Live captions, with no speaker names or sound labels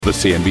The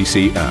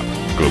CNBC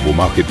app. Global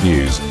market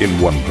news in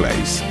one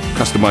place.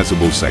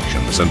 Customizable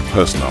sections and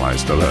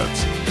personalized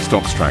alerts.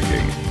 Stocks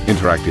tracking,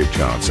 interactive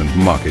charts and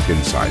market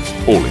insights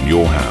all in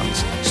your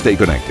hands. Stay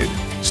connected.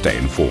 Stay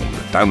informed.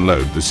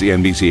 Download the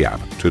CNBC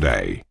app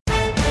today.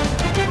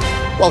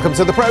 Welcome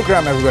to the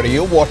program, everybody.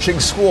 You're watching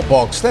Squawk.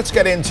 Let's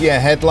get into your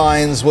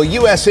headlines. Well,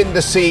 US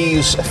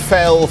indices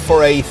fell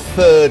for a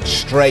third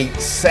straight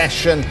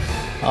session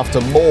after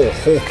more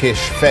hawkish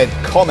Fed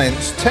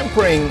comments,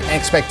 tempering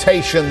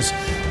expectations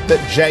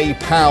that Jay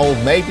Powell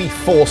may be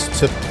forced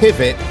to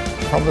pivot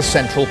from the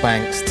central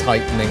bank's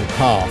tightening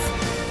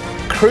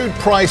path. Crude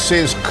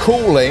prices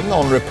cooling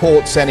on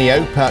reports any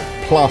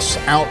OPEC plus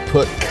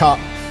output cut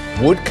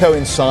would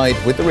coincide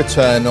with the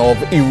return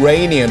of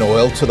Iranian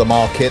oil to the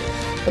market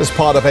as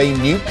part of a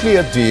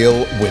nuclear deal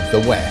with the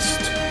West.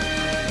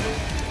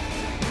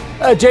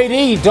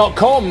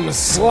 JD.com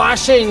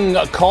slashing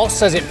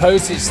costs as it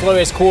posts its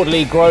slowest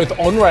quarterly growth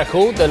on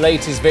record, the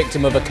latest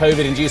victim of a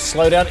COVID-induced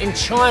slowdown in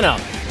China.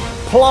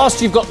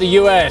 Plus, you've got the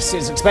US.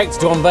 It's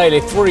expected to unveil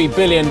a $3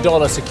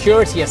 billion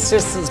security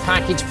assistance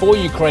package for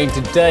Ukraine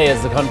today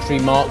as the country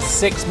marks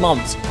 6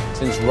 months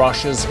since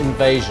Russia's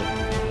invasion.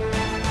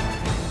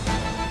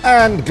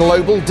 And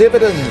global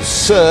dividends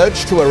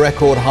surged to a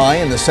record high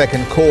in the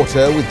second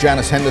quarter, with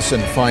Janice Henderson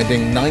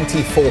finding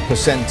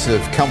 94%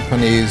 of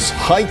companies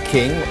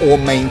hiking or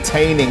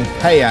maintaining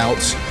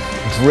payouts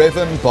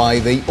driven by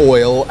the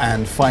oil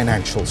and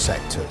financial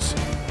sectors.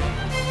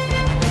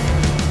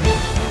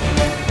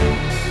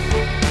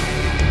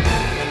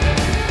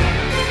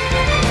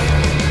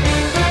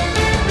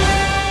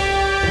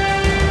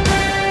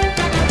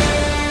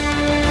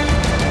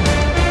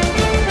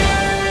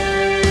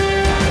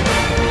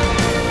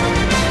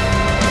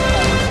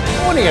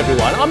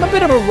 Everyone, I'm a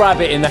bit of a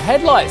rabbit in the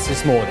headlights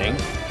this morning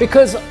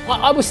because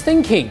I was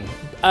thinking,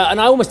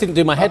 and I almost didn't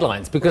do my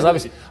headlines because I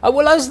was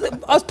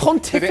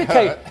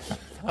pontificating.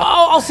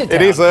 I'll sit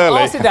down. It is early.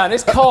 I'll sit down.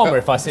 It's calmer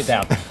if I sit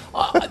down.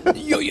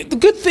 The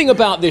good thing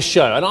about this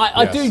show, and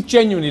I do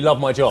genuinely love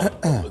my job,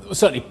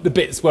 certainly the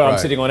bits where I'm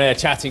sitting on air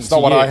chatting to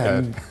you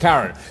and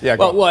Karen. Yeah,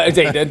 well,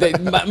 indeed,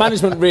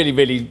 management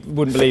really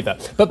wouldn't believe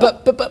that.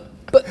 But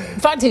the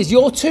fact is,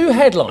 your two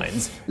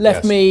headlines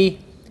left me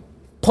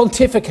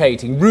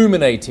pontificating,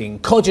 ruminating,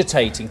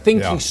 cogitating,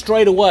 thinking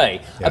straight away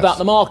about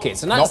the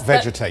markets, and that's not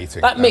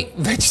vegetating.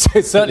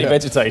 Certainly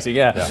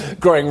vegetating,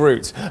 growing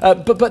roots.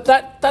 But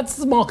that's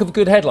the mark of a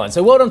good headline.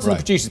 So well done to the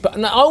producers. But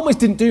I almost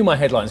didn't do my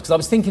headlines because I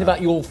was thinking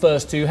about your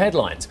first two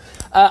headlines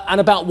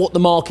and about what the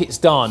market's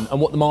done and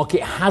what the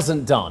market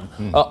hasn't done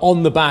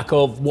on the back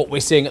of what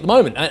we're seeing at the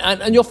moment.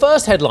 And your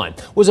first headline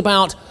was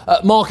about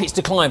markets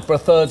decline for a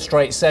third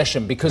straight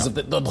session because of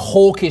the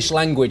hawkish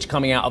language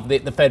coming out of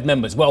the Fed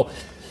members. Well,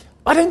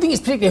 I don't think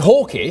it's particularly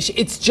hawkish.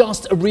 It's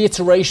just a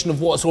reiteration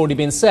of what's already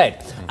been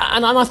said.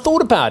 And I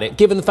thought about it,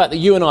 given the fact that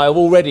you and I have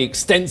already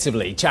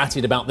extensively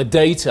chatted about the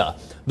data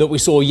that we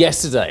saw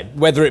yesterday,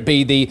 whether it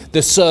be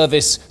the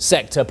service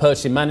sector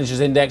purchasing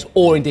managers index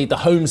or indeed the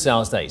home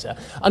sales data.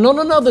 And on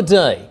another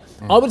day,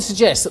 I would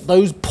suggest that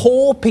those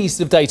poor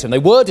pieces of data, and they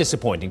were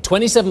disappointing,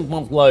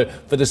 27-month low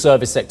for the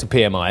service sector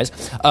PMIs,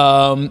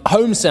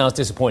 home sales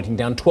disappointing,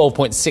 down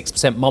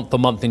 12.6% month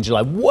on month in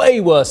July, way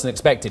worse than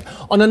expected.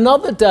 On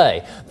another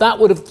day, that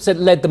would have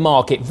led the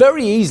market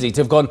very easily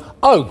to have gone,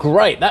 oh,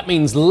 great, that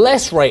means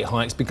less rate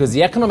hikes because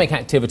the economic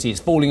activity is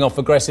falling off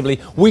aggressively.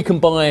 We can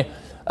buy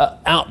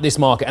out this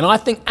market. And I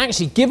think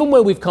actually, given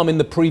where we've come in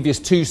the previous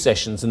two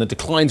sessions and the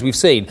declines we've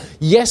seen,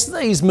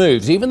 yesterday's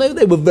moves, even though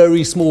they were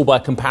very small by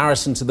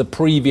comparison to the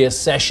previous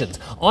sessions,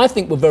 I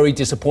think were very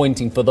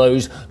disappointing for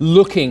those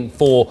looking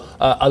for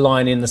a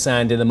line in the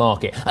sand in the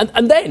market.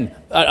 And then,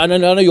 I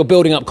know you're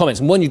building up comments,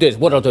 and when you do this,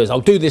 what I'll do is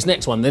I'll do this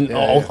next one, then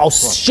I'll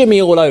shimmy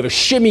all over,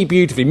 shimmy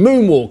beautifully,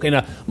 moonwalk in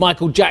a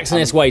Michael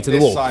Jackson-esque way to the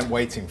wall. This I'm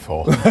waiting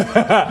for.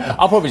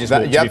 I'll probably just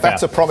walk, yeah,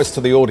 that's a promise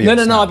to the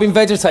audience. No, I've been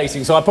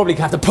vegetating, so I probably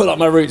have to pull up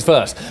my roots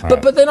first.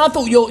 Right. But then I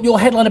thought your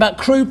headline about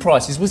crude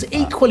prices was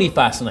equally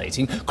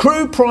fascinating.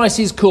 Crude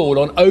prices called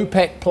on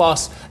OPEC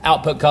plus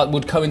output cut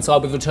would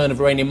coincide with return of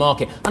Iranian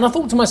market. And I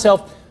thought to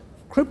myself,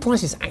 crude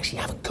prices actually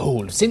haven't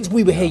cooled. Since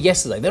we were here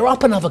yesterday, they're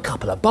up another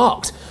couple of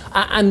bucks.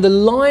 And the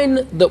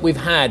line that we've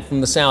had from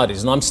the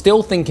Saudis, and I'm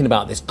still thinking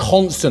about this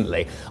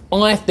constantly,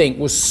 I think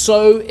was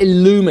so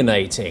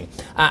illuminating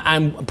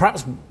and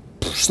perhaps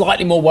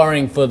slightly more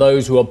worrying for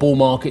those who are bull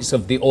markets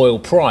of the oil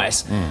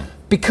price.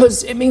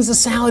 Because it means the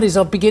Saudis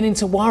are beginning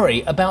to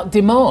worry about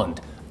demand.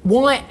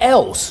 Why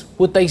else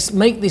would they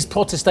make these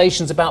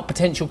protestations about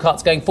potential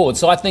cuts going forward?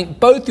 So I think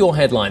both your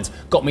headlines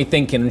got me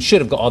thinking and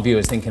should have got our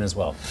viewers thinking as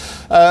well.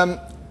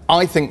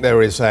 I think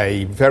there is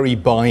a very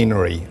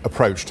binary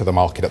approach to the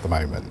market at the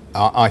moment.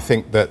 I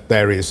think that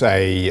there is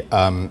a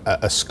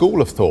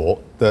school of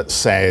thought that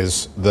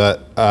says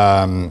that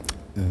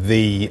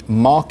the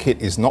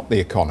market is not the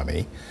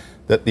economy,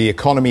 that the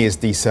economy is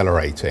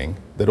decelerating,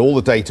 that all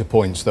the data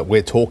points that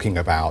we're talking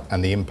about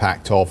and the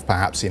impact of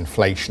perhaps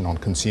inflation on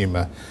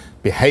consumer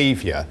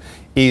behavior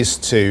is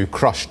to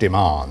crush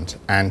demand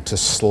and to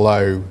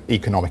slow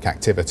economic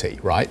activity,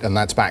 right? And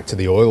that's back to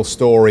the oil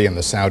story and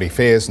the Saudi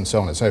fears and so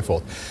on and so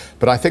forth.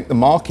 But I think the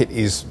market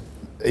is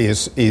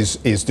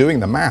doing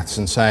the maths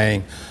and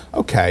saying,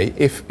 okay,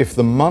 if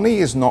the money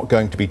is not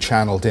going to be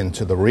channeled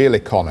into the real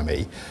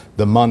economy,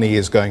 the money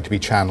is going to be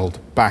channeled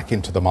back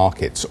into the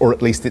markets, or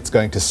at least it's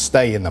going to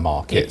stay in the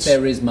markets. If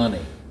there is money.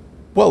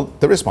 Well,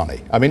 there is money.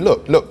 I mean,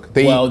 look.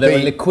 There are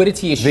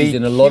liquidity issues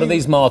in a lot of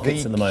these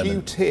markets at the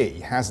moment. The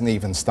QT hasn't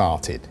even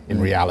started in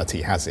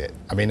reality, has it?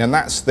 I mean, and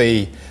that's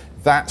the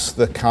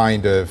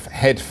kind of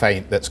head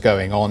feint that's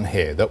going on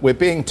here, that we're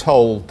being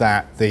told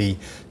that the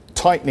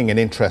tightening in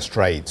interest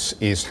rates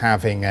is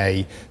having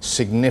a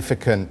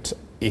significant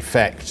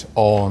effect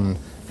on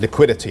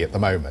liquidity at the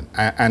moment,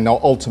 and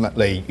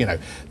ultimately,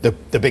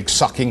 the big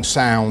sucking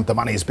sound, the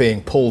money is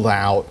being pulled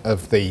out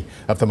of the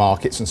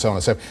markets and so on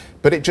and so.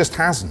 But it just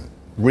hasn't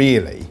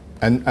really,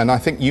 and I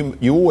think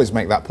you always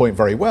make that point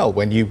very well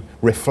when you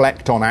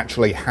reflect on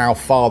actually how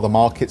far the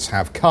markets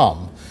have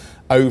come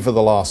over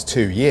the last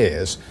 2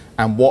 years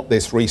and what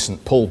this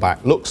recent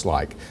pullback looks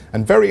like.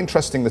 And very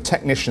interesting, the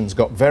technicians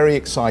got very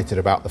excited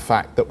about the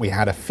fact that we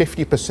had a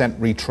 50%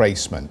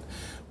 retracement,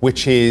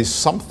 which is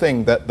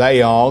something that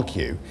they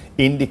argue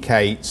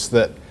indicates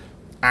that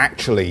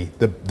actually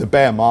the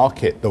bear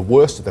market, the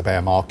worst of the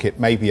bear market,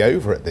 may be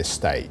over at this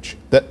stage.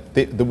 That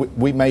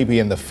we may be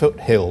in the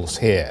foothills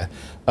here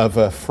of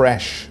a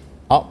fresh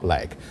up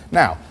leg.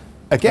 Now,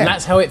 again, and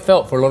that's how it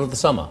felt for a lot of the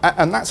summer.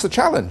 And that's the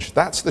challenge.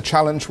 That's the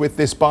challenge with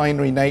this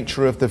binary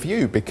nature of the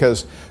view,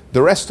 because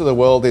the rest of the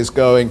world is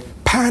going,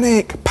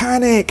 panic,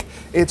 panic.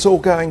 It's all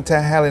going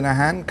to hell in a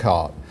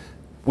handcart.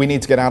 We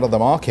need to get out of the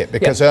market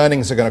because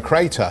earnings are going to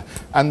crater.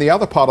 And the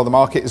other part of the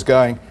market is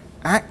going,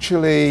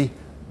 actually,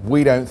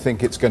 we don't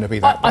think it's going to be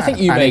that bad. I think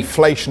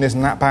inflation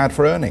isn't that bad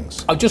for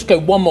earnings. I'll just go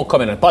one more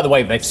comment. By the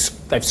way, they've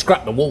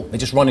scrapped the wall. They're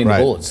just running the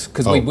boards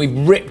because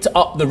we've ripped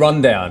up the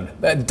rundown.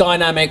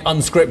 Dynamic,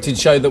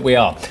 unscripted show that we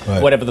are.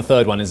 Right. Whatever the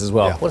third one is as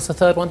well. Yeah. What's the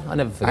third one? I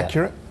never forget.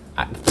 Accurate?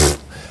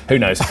 Who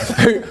knows?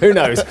 Who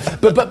knows?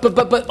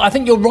 But I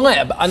think you're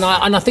right, and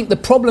I think the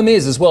problem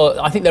is as well.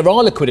 I think there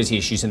are liquidity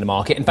issues in the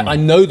market. In fact, I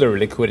know there are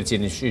liquidity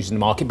issues in the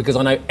market because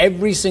I know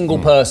every single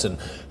person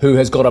who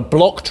has got a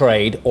block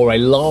trade or a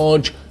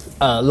large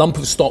lump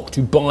of stock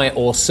to buy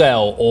or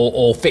sell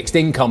or fixed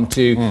income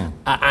to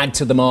add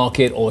to the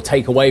market or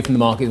take away from the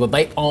market. Well,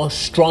 they are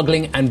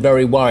struggling and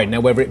very worried. Now,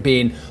 whether it be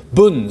in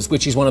bunds,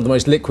 which is one of the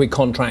most liquid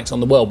contracts on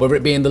the world, whether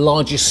it be in the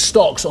largest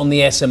stocks on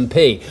the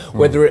S&P,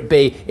 whether it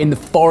be in the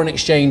foreign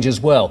exchange as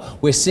well,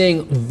 we're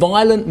seeing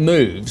violent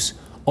moves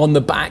on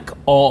the back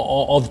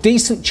of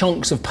decent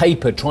chunks of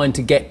paper trying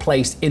to get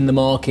placed in the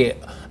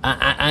market.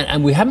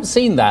 And we haven't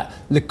seen that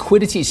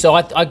liquidity. So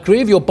I agree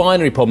with your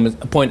binary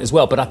point as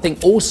well. But I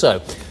think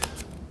also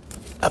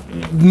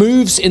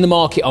moves in the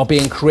market are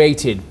being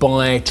created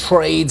by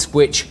trades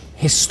which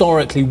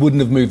historically wouldn't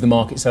have moved the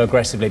market so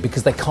aggressively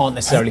because they can't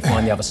necessarily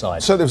find the other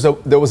side. So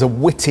there was a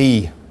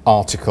witty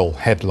article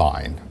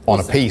headline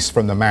on a piece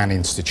from the Mann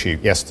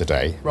Institute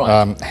yesterday.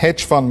 Right.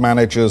 Hedge fund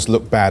managers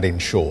look bad in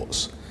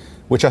shorts,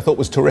 which I thought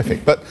was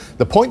terrific. But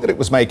the point that it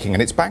was making,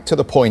 and it's back to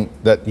the point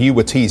that you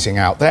were teasing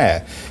out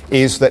there,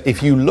 is that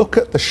if you look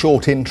at the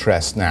short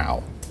interest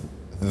now,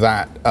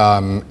 that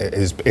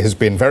has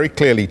been very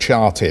clearly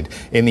charted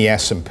in the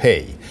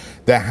S&P,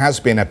 there has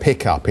been a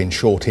pickup in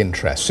short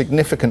interest,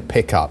 significant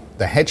pickup.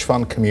 The hedge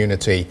fund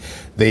community,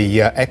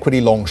 the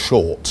equity long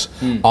shorts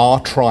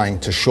are trying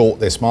to short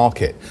this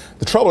market.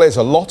 The trouble is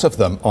a lot of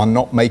them are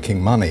not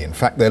making money. In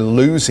fact, they're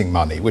losing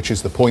money, which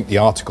is the point the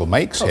article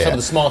makes here. Some of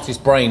the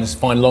smartest brains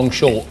find long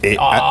short.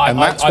 And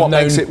that's what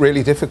makes it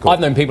really difficult.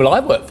 I've known people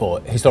I've worked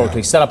for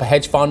historically set up a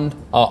hedge fund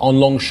on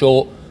long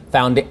short,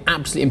 found it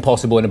absolutely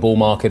impossible in a bull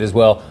market as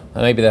well.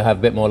 Maybe they'll have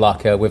a bit more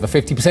luck with a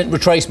 50%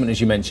 retracement,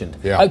 as you mentioned.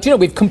 Yeah. Do you know,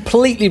 we've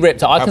completely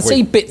ripped it. I can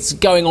see bits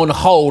going on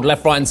hold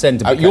left, right and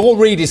centre, but your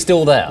read is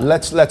still there.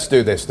 Let's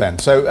do this then.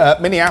 So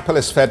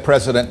Minneapolis Fed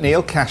President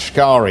Neil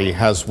Kashkari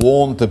has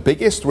warned the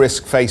biggest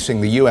risk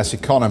facing the US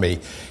economy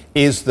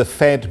is the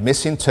Fed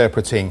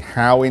misinterpreting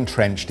how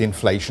entrenched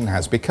inflation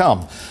has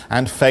become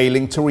and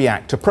failing to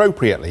react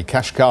appropriately.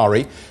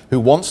 Kashkari, who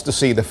wants to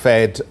see the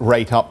Fed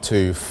rate up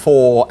to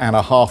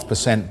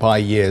 4.5% by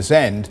year's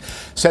end,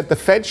 said the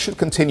Fed should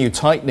continue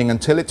tightening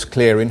until it's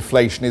clear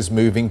inflation is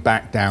moving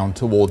back down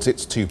towards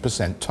its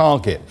 2%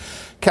 target.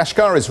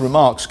 Kashkari's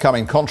remarks come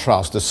in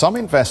contrast to some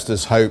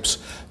investors' hopes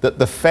that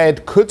the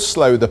Fed could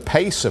slow the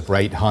pace of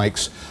rate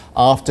hikes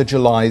after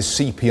July's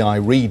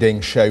CPI reading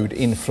showed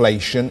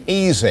inflation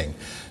easing.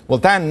 Well,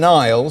 Dan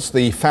Niles,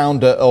 the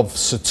founder of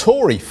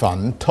Satori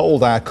Fund,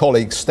 told our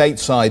colleagues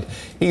stateside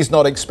he's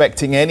not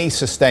expecting any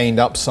sustained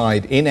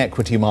upside in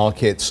equity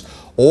markets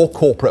or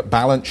corporate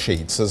balance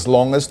sheets as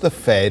long as the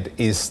Fed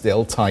is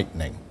still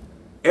tightening.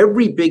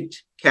 Every big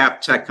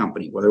cap tech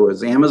company, whether it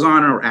was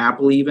Amazon or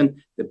Apple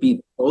even, that beat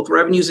both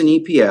revenues and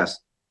EPS,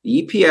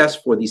 the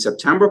EPS for the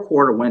September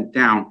quarter went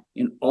down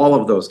in all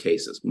of those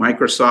cases.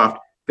 Microsoft,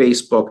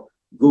 Facebook,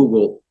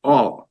 Google,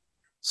 all of them.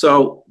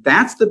 So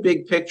that's the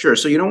big picture.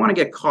 So you don't want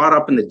to get caught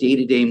up in the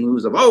day-to-day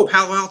moves of, oh,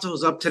 Palo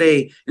Alto's up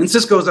today and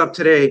Cisco's up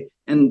today.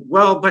 And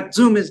but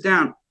Zoom is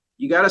down.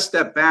 You got to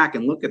step back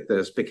and look at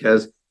this,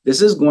 because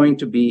this is going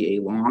to be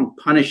a long,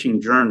 punishing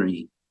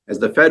journey, as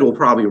the Fed will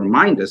probably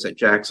remind us at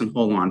Jackson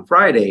Hole on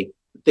Friday.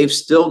 They've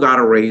still got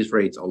to raise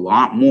rates a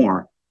lot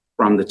more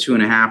from the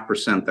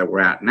 2.5% that we're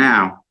at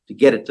now to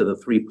get it to the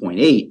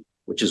 3.8,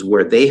 which is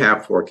where they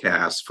have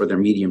forecasts for their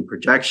medium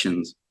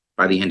projections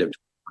by the end of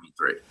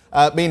 2023.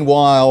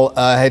 Meanwhile,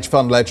 hedge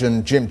fund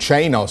legend Jim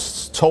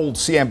Chanos told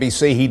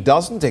CNBC he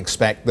doesn't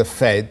expect the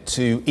Fed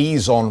to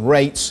ease on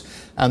rates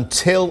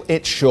until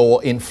it's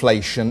sure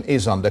inflation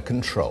is under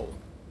control.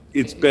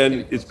 It's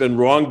been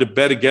wrong to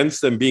bet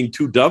against them being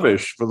too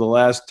dovish for the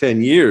last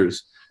 10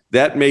 years.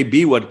 That may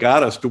be what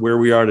got us to where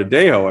we are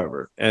today,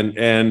 however. As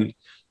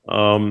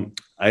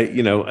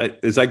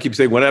I keep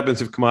saying, what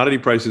happens if commodity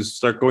prices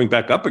start going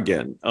back up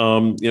again?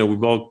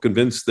 We've all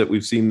convinced that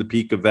we've seen the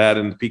peak of that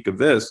and the peak of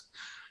this.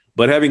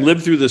 But having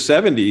lived through the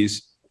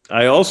 70s,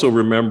 I also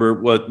remember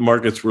what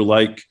markets were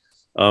like.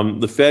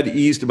 The Fed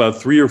eased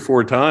about 3 or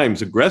 4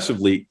 times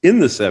aggressively in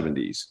the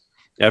 70s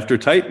after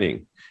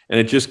tightening. And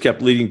it just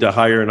kept leading to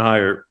higher and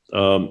higher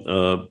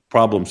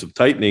problems of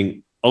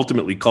tightening,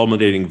 ultimately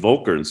culminating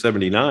Volcker in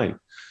 79.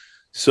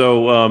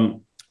 So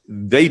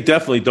they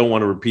definitely don't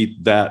want to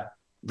repeat that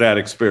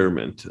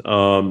experiment.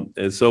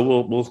 And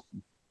so we'll,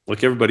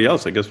 like everybody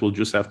else, I guess we'll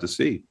just have to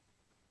see.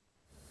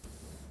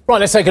 Right,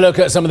 let's take a look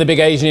at some of the big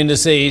Asian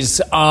indices.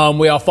 We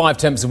are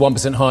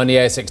 0.5% higher in the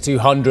ASX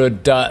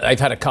 200. They've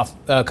had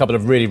a couple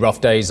of really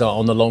rough days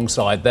on the long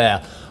side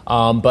there,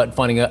 but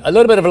finding a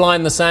little bit of a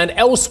line in the sand.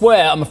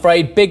 Elsewhere, I'm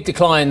afraid, big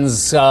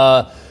declines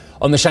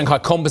on the Shanghai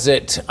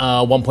Composite,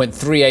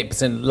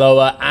 1.38%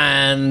 lower,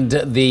 and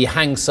the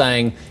Hang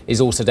Seng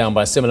is also down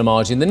by a similar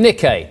margin. The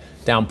Nikkei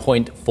down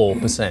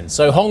 0.4%.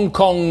 So Hong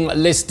Kong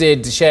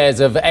listed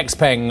shares of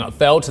XPeng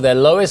fell to their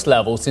lowest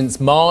level since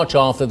March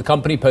after the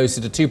company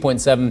posted a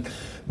 2.7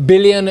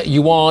 billion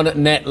yuan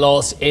net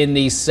loss in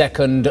the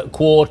second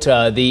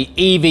quarter. The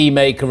EV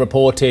maker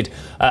reported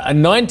a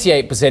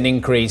 98%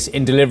 increase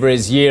in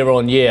deliveries year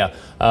on year,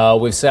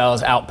 with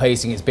sales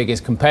outpacing its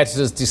biggest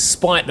competitors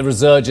despite the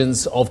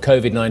resurgence of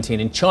COVID-19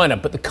 in China.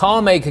 But the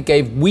car maker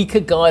gave weaker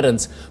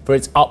guidance for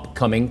its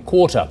upcoming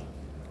quarter.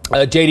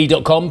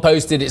 JD.com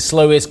posted its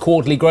slowest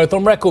quarterly growth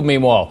on record,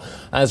 meanwhile,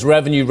 as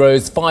revenue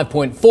rose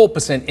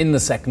 5.4% in the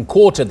second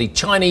quarter. The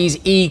Chinese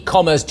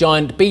e-commerce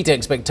giant beat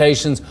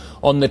expectations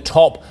on the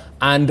top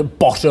and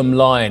bottom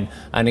line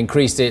and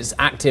increased its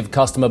active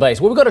customer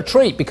base. Well, we've got a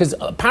treat because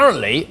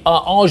apparently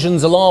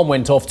Arjun's alarm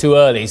went off too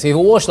early. So he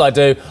thought, what shall I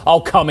do? I'll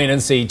come in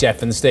and see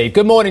Jeff and Steve.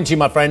 Good morning to you,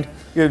 my friend.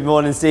 Good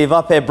morning, Steve.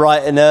 Up here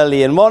bright and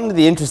early. And one of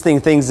the interesting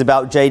things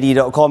about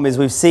JD.com is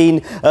we've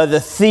seen the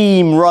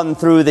theme run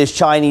through this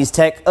Chinese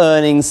tech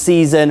earnings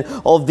season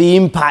of the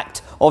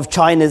impact of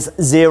China's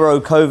zero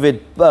COVID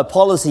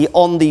policy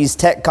on these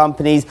tech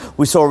companies.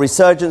 We saw a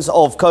resurgence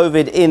of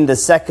COVID in the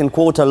second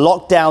quarter,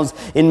 lockdowns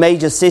in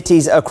major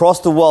cities across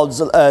the world's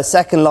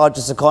second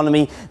largest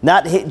economy.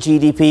 That hit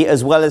GDP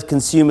as well as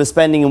consumer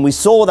spending. And we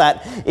saw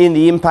that in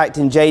the impact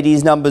in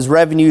JD's numbers.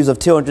 Revenues of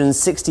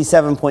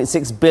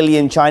 267.6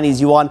 billion Chinese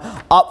yuan,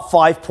 up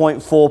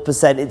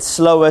 5.4%. Its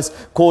slowest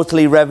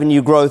quarterly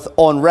revenue growth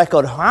on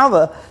record.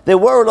 However, there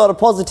were a lot of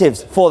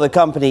positives for the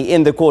company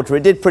in the quarter.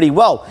 It did pretty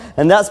well.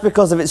 And that's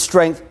because of its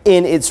strength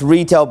in its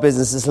retail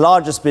business, its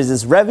largest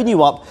business.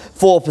 Revenue up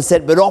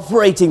 4%, but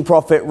operating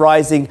profit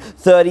rising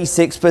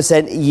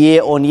 36%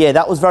 year on year.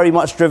 That was very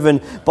much driven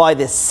by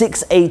the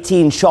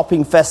 618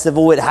 shopping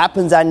festival. It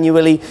happens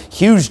annually.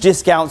 Huge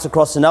discounts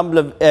across a number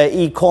of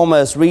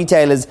e-commerce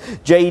retailers.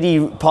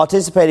 JD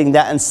participating in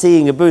that and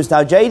seeing a boost.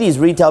 Now, JD's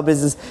retail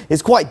business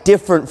is quite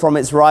different from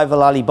its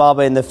rival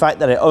Alibaba in the fact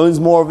that it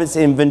owns more of its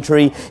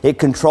inventory. It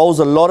controls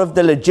a lot of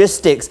the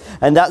logistics,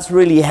 and that's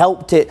really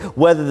helped it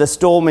weather the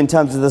storm in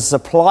terms of the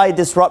supply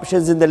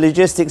disruptions in the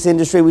logistics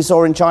industry we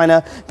saw in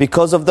China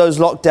because of those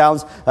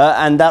lockdowns,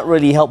 and that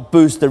really helped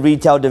boost the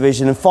retail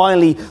division. And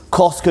finally,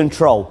 cost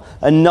control,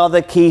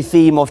 another key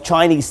theme of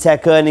Chinese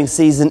tech earnings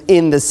season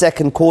in the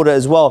second quarter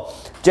as well.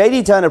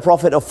 JD turned a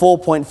profit of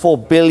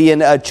 4.4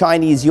 billion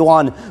Chinese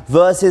yuan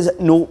versus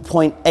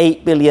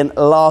 0.8 billion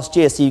last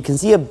year. So you can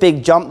see a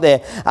big jump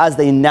there as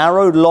they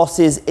narrowed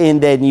losses in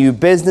their new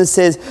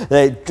businesses.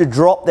 They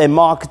dropped their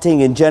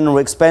marketing and general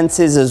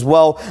expenses as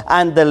well.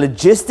 And the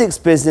logistics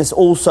business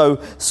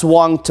also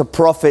swung to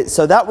profit.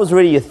 So that was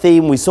really a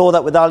theme. We saw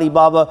that with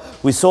Alibaba.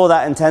 We saw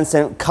that in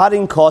Tencent,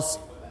 cutting costs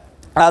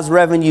as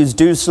revenues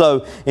do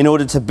slow in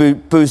order to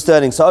boost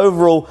earnings. So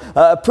overall,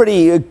 a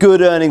pretty good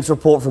earnings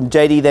report from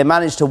JD. They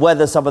managed to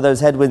weather some of those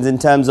headwinds in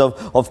terms of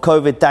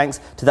COVID thanks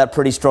to that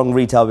pretty strong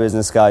retail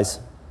business, guys.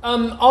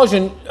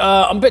 Arjun,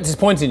 I'm a bit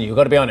disappointed in you, I've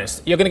got to be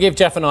honest. You're going to give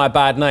Jeff and I a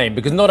bad name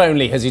because not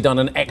only has he done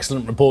an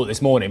excellent report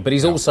this morning, but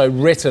he's also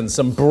written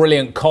some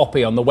brilliant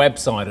copy on the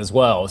website as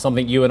well,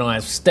 something you and I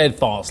have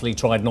steadfastly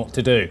tried not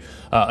to do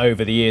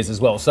over the years as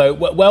well. So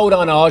well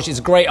done, Arj. It's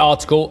a great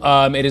article.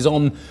 It is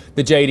on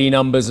the JD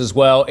numbers as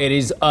well. It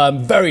is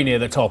very near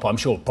the top, I'm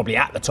sure, probably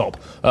at the top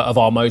of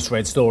our most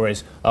read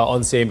stories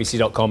on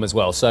CNBC.com as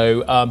well.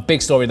 So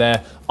big story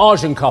there.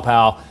 Arjun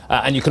Kapoor,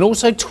 and you can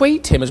also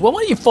tweet him as well.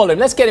 Why don't you follow him?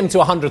 Let's get him to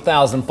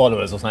 100,000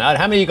 followers or something.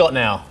 How many you got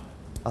now?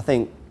 I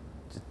think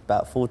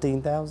about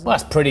 14,000. Well,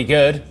 that's pretty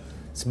good.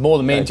 It's more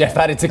than me and Jeff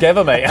added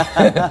together, mate.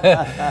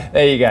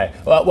 There you go.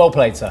 Well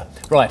played, sir.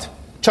 Right.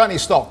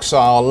 Chinese stocks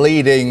are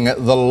leading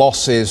the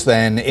losses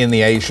then in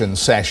the Asian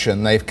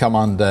session. They've come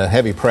under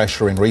heavy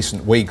pressure in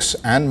recent weeks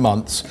and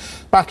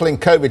months, battling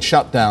COVID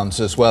shutdowns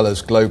as well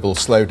as global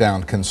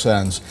slowdown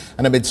concerns,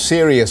 and amid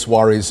serious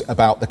worries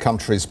about the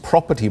country's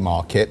property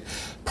market,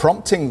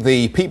 prompting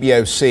the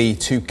PBOC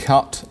to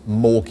cut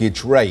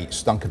mortgage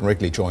rates. Duncan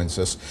Wrigley joins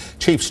us,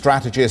 Chief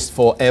Strategist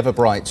for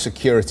Everbright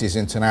Securities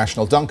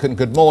International. Duncan,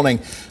 good morning,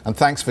 and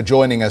thanks for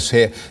joining us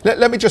here.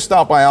 Let me just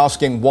start by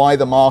asking why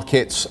the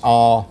markets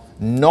are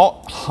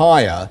not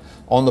higher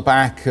on the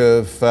back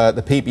of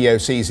the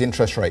PBOC's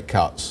interest rate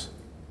cuts.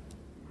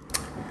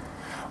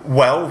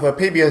 Well, the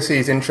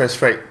PBOC's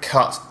interest rate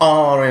cuts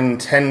are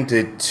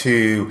intended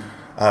to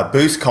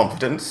boost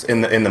confidence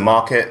in the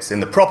markets, in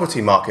the property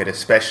market,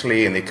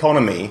 especially in the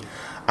economy.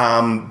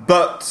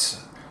 But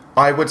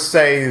I would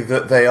say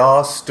that they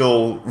are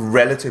still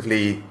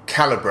relatively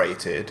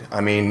calibrated.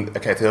 I mean,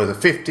 okay, so there was a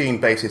 15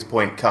 basis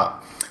point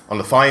cut on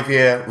the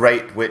 5-year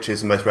rate, which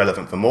is the most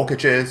relevant for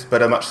mortgages,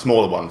 but a much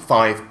smaller one,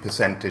 5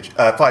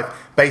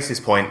 basis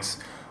points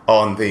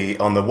on the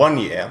 1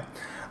 year.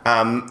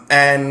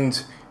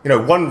 And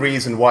one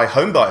reason why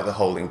home buyers are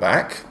holding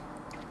back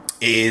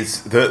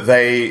is that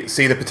they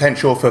see the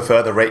potential for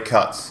further rate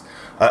cuts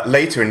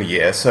later in the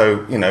year.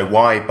 So,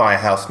 why buy a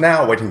house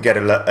now when you can get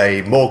a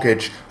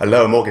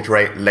lower mortgage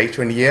rate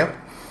later in the year?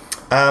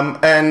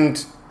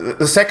 And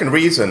the second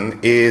reason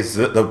is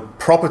that the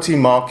property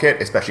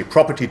market, especially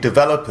property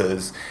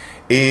developers,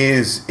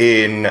 is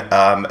in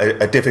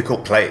a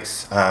difficult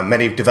place.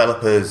 Many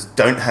developers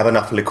don't have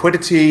enough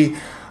liquidity.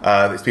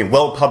 It's been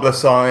well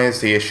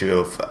publicized, the issue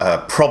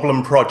of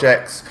problem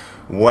projects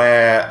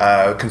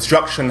where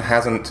construction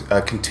hasn't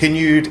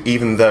continued,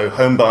 even though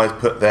home buyers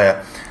put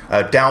their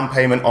down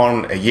payment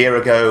on a year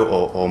ago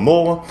or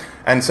more.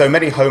 And so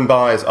many home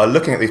buyers are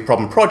looking at these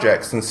problem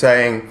projects and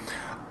saying,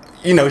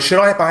 should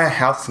I buy a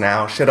house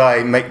now? Should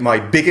I make my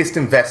biggest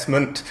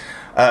investment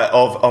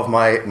of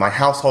my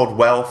household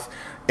wealth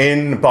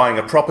in buying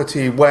a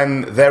property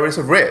when there is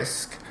a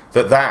risk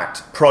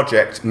that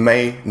project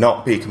may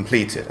not be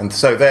completed? And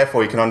so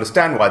therefore you can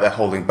understand why they're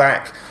holding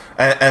back,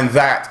 and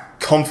that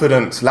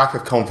confidence, lack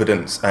of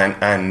confidence,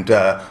 and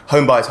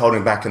home buyers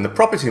holding back in the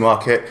property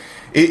market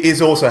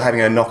is also having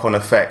a knock-on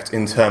effect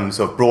in terms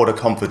of broader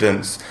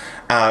confidence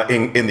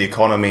in the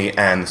economy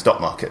and the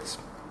stock markets.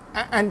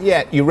 And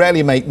yet, you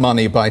rarely make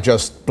money by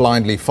just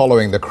blindly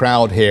following the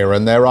crowd here,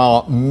 and there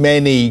are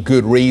many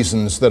good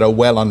reasons that are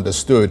well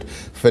understood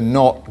for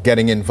not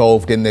getting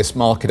involved in this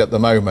market at the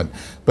moment.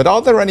 But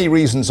are there any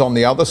reasons on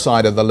the other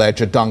side of the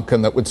ledger,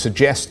 Duncan, that would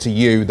suggest to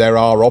you there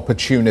are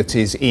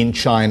opportunities in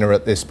China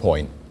at this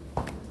point?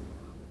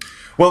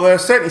 Well, there are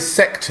certainly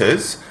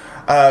sectors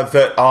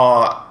that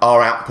are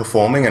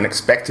outperforming and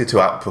expected to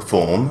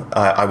outperform,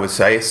 I would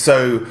say.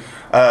 So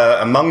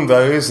among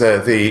those,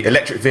 the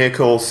electric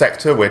vehicle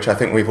sector, which I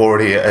think we've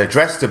already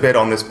addressed a bit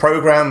on this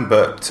program,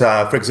 but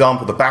for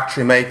example, the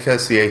battery maker,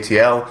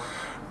 CATL,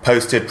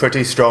 posted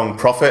pretty strong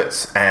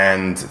profits,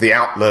 and the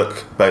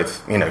outlook,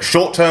 both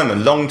short-term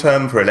and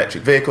long-term for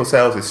electric vehicle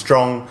sales is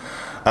strong.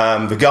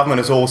 The government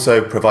has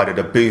also provided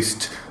a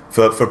boost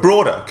for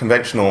broader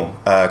conventional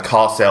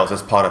car sales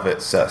as part of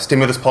its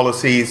stimulus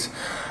policies.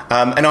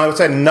 And I would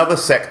say another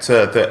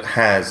sector that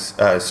has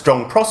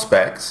strong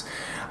prospects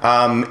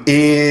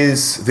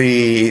is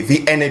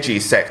the energy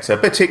sector,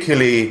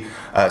 particularly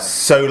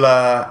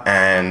solar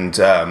and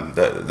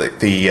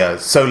the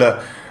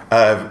solar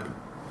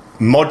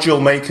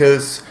module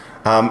makers.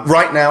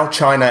 Right now,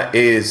 China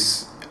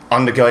is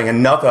undergoing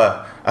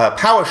another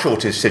power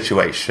shortage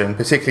situation,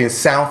 particularly in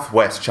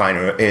southwest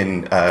China,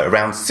 in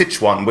around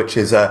Sichuan, which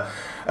is a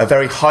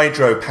very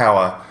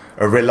hydropower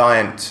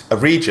reliant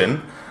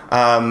region,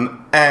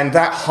 and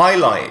that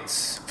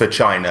highlights for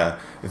China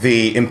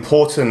the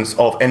importance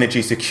of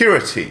energy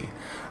security.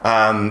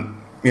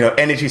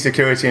 Energy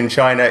security in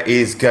China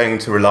is going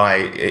to rely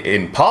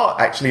in part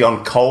actually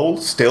on coal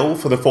still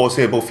for the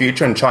foreseeable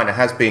future, and China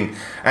has been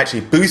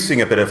actually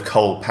boosting a bit of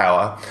coal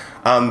power.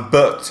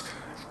 But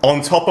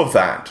on top of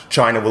that,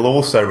 China will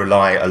also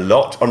rely a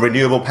lot on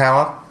renewable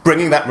power,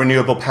 bringing that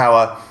renewable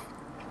power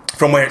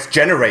from where it's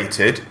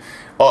generated,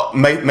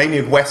 mainly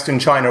in Western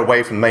China,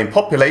 away from the main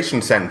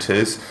population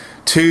centers,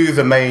 to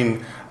the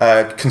main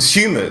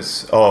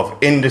consumers of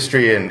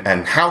industry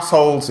and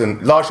households,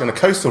 and largely in the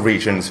coastal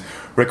regions,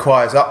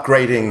 requires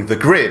upgrading the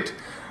grid.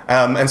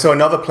 And so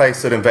another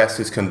place that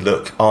investors can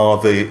look are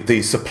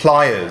the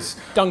suppliers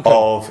Duncan.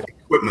 of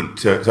equipment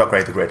to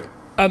upgrade the grid.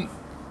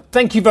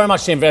 Thank you very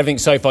much, Tim, for everything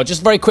so far.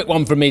 Just a very quick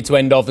one from me to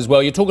end off as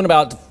well. You're talking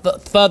about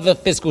further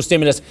fiscal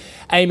stimulus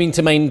aiming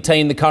to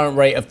maintain the current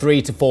rate of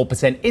 3 to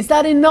 4%. Is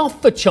that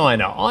enough for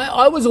China?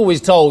 I was always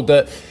told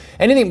that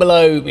anything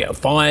below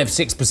 5,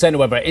 6% or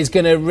whatever is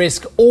going to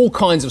risk all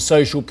kinds of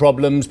social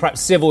problems,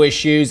 perhaps civil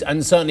issues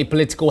and certainly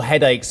political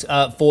headaches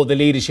for the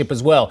leadership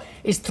as well.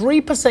 Is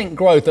 3%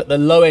 growth at the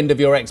low end of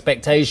your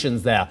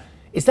expectations there?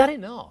 Is that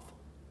enough?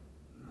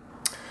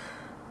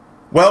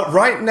 Well,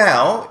 right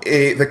now,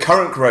 the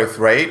current growth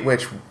rate,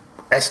 which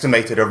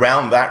estimated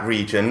around that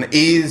region,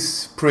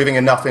 is proving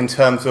enough in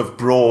terms of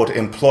broad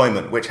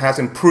employment, which has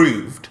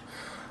improved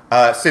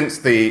since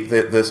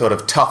the sort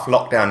of tough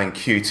lockdown in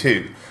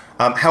Q2.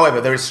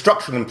 However, there is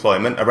structural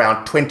employment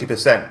around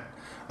 20%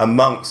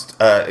 amongst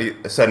a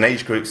certain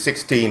age group,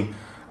 16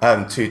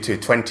 to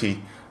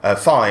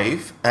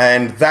 25,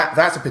 and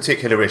that's a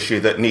particular issue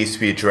that needs to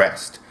be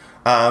addressed.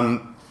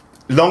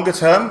 Longer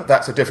term,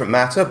 that's a different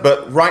matter,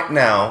 but right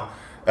now,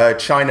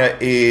 China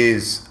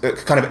is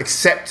kind of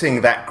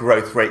accepting that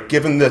growth rate,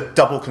 given the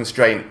double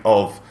constraint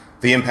of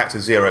the impact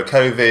of zero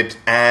COVID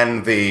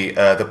and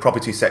the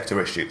property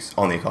sector issues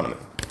on the economy.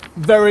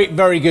 Very,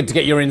 very good to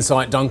get your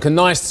insight, Duncan.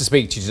 Nice to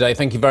speak to you today.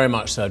 Thank you very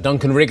much, sir.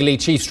 Duncan Wrigley,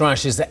 Chief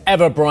Strategist at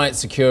Everbright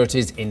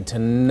Securities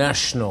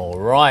International.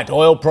 Right,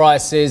 oil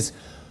prices,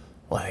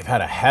 well, they've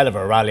had a hell of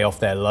a rally off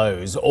their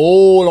lows,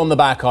 all on the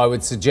back, I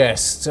would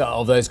suggest,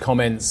 of those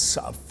comments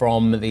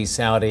from the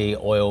Saudi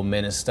oil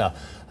minister.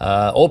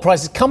 Oil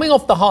prices coming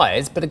off the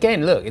highs, but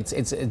again, look,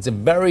 it's a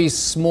very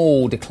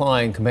small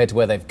decline compared to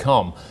where they've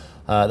come.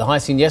 The high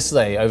seen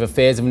yesterday over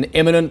fears of an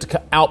imminent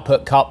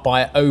output cut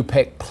by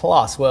OPEC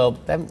Plus. Well,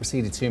 they haven't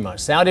receded too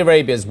much. Saudi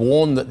Arabia has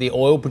warned that the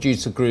oil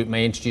producer group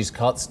may introduce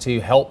cuts to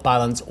help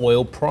balance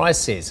oil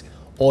prices.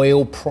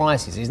 Oil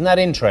prices, isn't that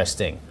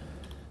interesting?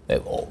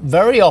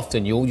 Very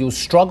often you'll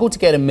struggle to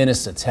get a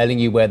minister telling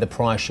you where the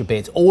price should be.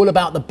 It's all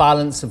about the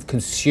balance of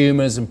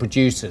consumers and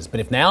producers. But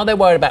if now they're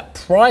worried about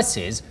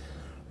prices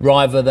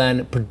rather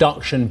than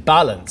production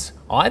balance,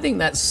 I think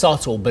that's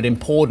subtle but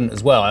important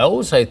as well. I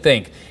also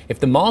think if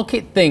the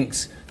market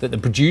thinks that the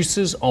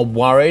producers are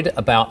worried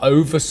about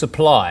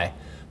oversupply,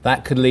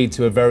 that could lead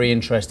to a very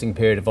interesting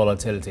period of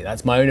volatility.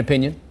 That's my own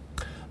opinion,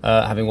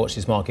 having watched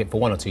this market for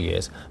 1 or 2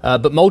 years.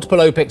 But multiple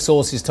OPEC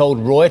sources told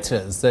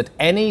Reuters that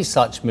any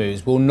such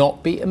moves will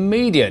not be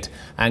immediate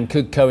and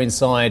could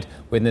coincide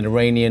with an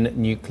Iranian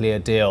nuclear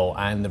deal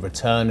and the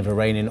return of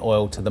Iranian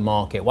oil to the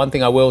market. One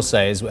thing I will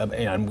say is,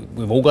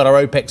 we've all got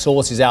our OPEC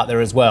sources out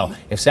there as well.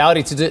 If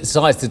Saudi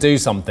decides to do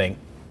something,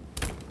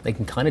 they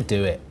can kind of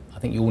do it. I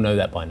think you all know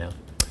that by now.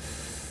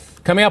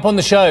 Coming up on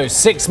the show,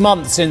 6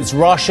 months since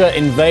Russia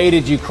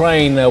invaded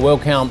Ukraine, we'll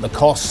count the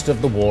cost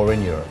of the war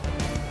in Europe.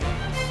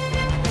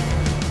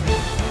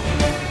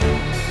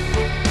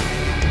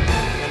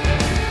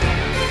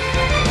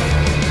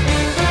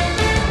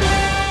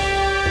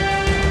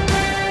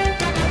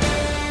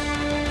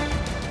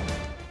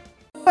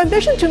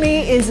 Ambition to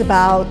me is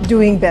about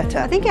doing better.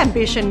 I think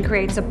ambition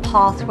creates a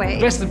pathway.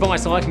 The best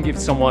advice I can give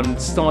someone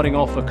starting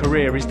off a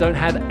career is don't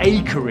have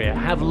a career,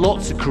 have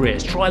lots of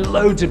careers, try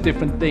loads of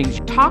different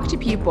things. Talk to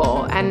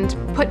people and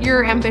put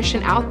your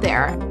ambition out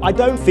there. I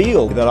don't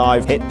feel that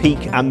I've hit peak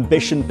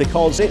ambition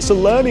because it's a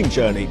learning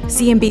journey.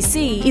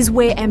 CNBC is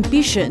where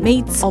ambition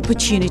meets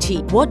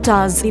opportunity. What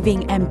does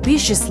living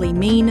ambitiously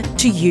mean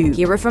to you?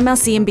 Hear it from our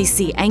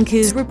CNBC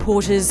anchors,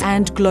 reporters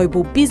and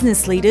global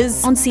business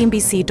leaders on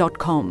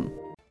CNBC.com.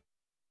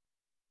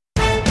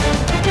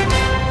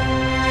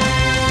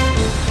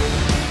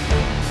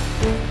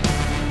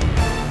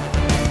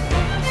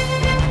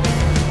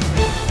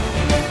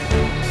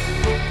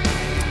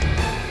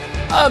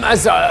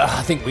 As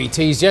I think we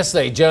teased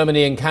yesterday,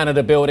 Germany and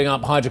Canada building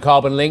up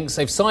hydrocarbon links.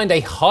 They've signed a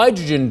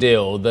hydrogen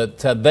deal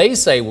that they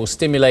say will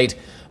stimulate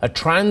a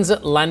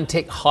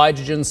transatlantic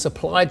hydrogen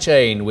supply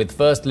chain with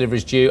first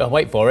deliveries due,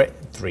 wait for it,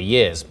 3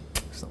 years.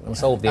 It's not going to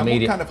solve the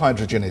immediate... What kind of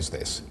hydrogen is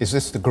this? Is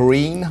this the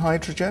green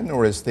hydrogen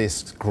or is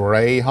this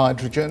grey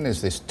hydrogen?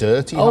 Is this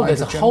dirty hydrogen?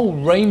 There's a whole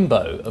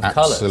rainbow of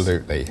colours.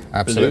 Absolutely.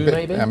 Blue,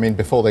 maybe? I mean,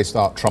 before they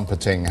start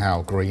trumpeting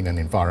how green and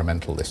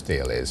environmental this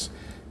deal is,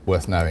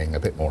 worth knowing a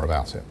bit more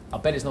about it. I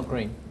bet it's not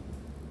green.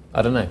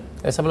 I don't know.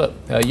 Let's have a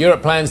look.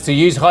 Europe plans to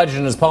use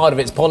hydrogen as part of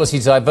its policy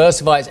to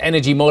diversify its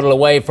energy model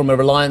away from a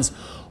reliance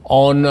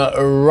on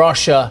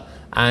Russia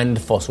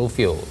and fossil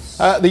fuels.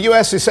 The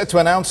US is set to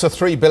announce a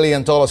 $3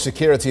 billion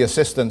security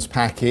assistance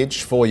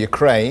package for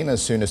Ukraine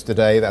as soon as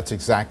today. That's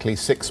exactly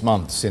 6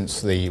 months since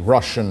the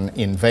Russian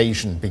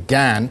invasion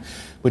began,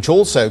 which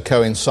also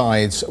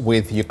coincides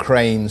with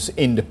Ukraine's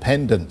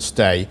Independence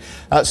Day.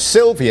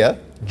 Sylvia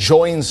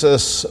joins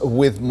us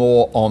with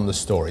more on the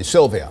story.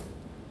 Sylvia.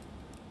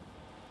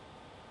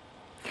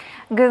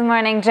 Good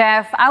morning,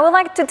 Jeff. I would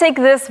like to take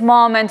this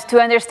moment to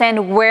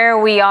understand where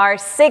we are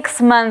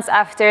 6 months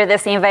after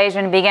this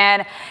invasion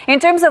began in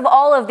terms of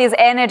all of these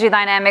energy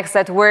dynamics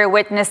that we're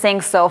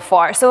witnessing so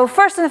far. So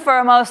first and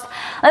foremost,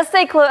 let's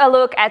take a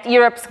look at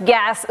Europe's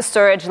gas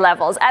storage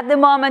levels. At the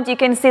moment, you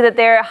can see that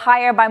they're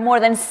higher by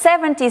more than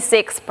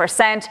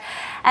 76%.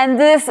 And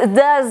this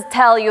does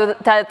tell you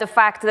that the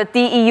fact that the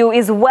EU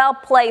is well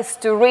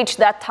placed to reach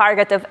that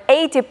target of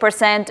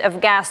 80% of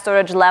gas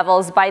storage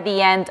levels by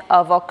the end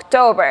of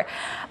October.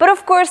 But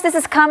of course, this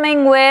is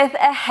coming with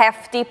a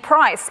hefty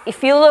price.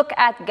 If you look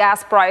at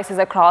gas prices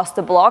across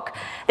the bloc,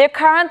 they're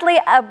currently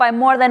up by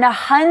more than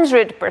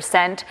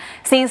 100%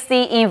 since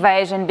the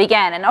invasion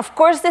began. And of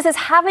course, this is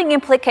having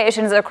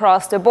implications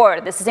across the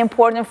board. This is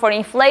important for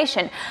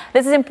inflation.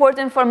 This is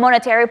important for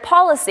monetary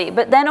policy.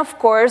 But then, of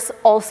course,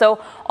 also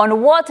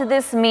on what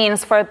this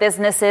means for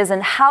businesses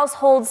and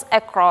households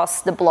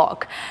across the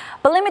bloc.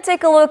 But let me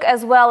take a look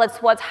as well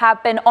at what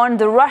happened on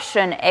the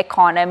Russian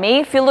economy.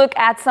 If you look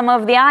at some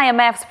of the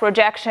IMF's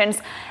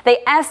projections, they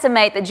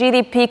estimate that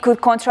GDP could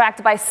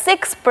contract by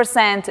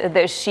 6%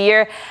 this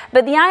year.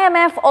 But the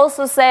IMF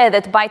also said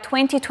that by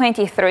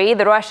 2023,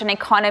 the Russian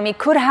economy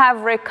could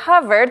have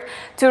recovered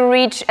to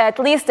reach at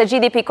least a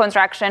GDP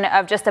contraction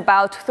of just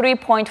about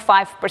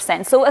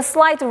 3.5%. So a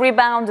slight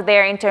rebound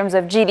there in terms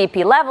of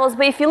GDP levels.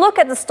 But if you look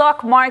at the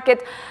stock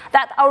market,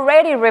 that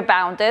already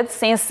rebounded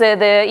since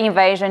the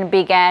invasion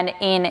began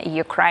in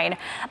Ukraine.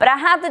 But I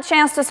had the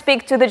chance to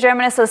speak to the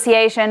German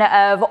Association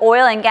of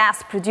Oil and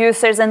Gas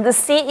Producers, and the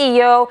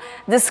CEO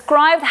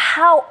described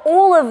how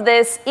all of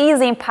this is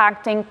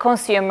impacting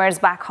consumers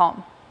back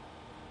home.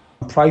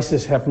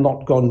 Prices have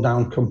not gone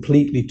down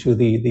completely to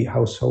the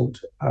household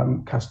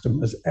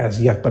customers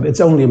as yet, but it's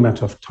only a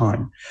matter of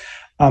time.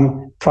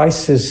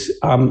 Prices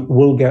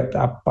will get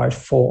up by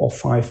 4 or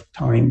 5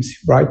 times,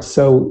 right?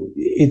 So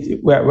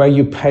where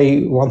you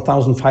pay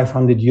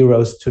 1,500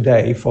 euros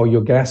today for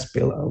your gas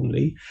bill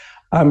only,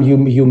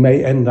 you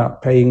may end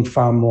up paying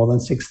far more than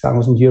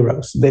 6,000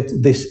 euros.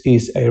 This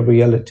is a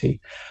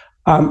reality.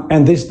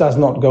 And this does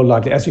not go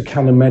lightly. As you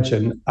can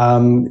imagine,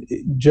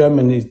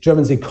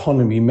 Germany's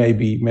economy may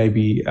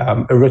be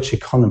a rich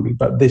economy,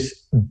 but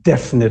this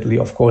definitely,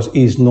 of course,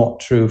 is not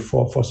true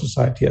for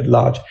society at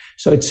large.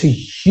 So it's a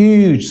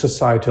huge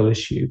societal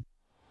issue.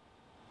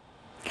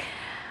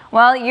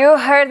 Well, you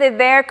heard it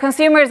there.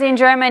 Consumers in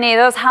Germany,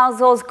 those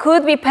households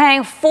could be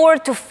paying 4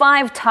 to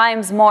 5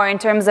 times more in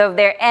terms of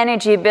their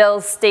energy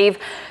bills, Steve.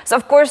 So,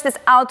 of course, this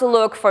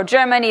outlook for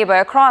Germany, but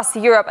across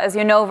Europe, as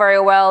you know very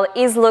well,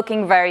 is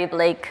looking very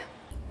bleak.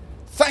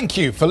 Thank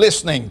you for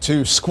listening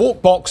to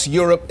Squawk Box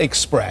Europe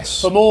Express.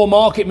 For more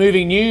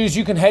market-moving news,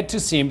 you can head to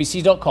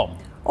cnbc.com.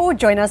 Or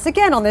join us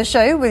again on the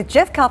show with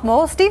Jeff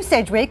Cutmore, Steve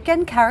Sedgwick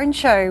and Karen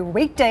Cho,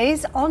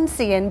 weekdays on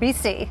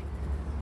CNBC.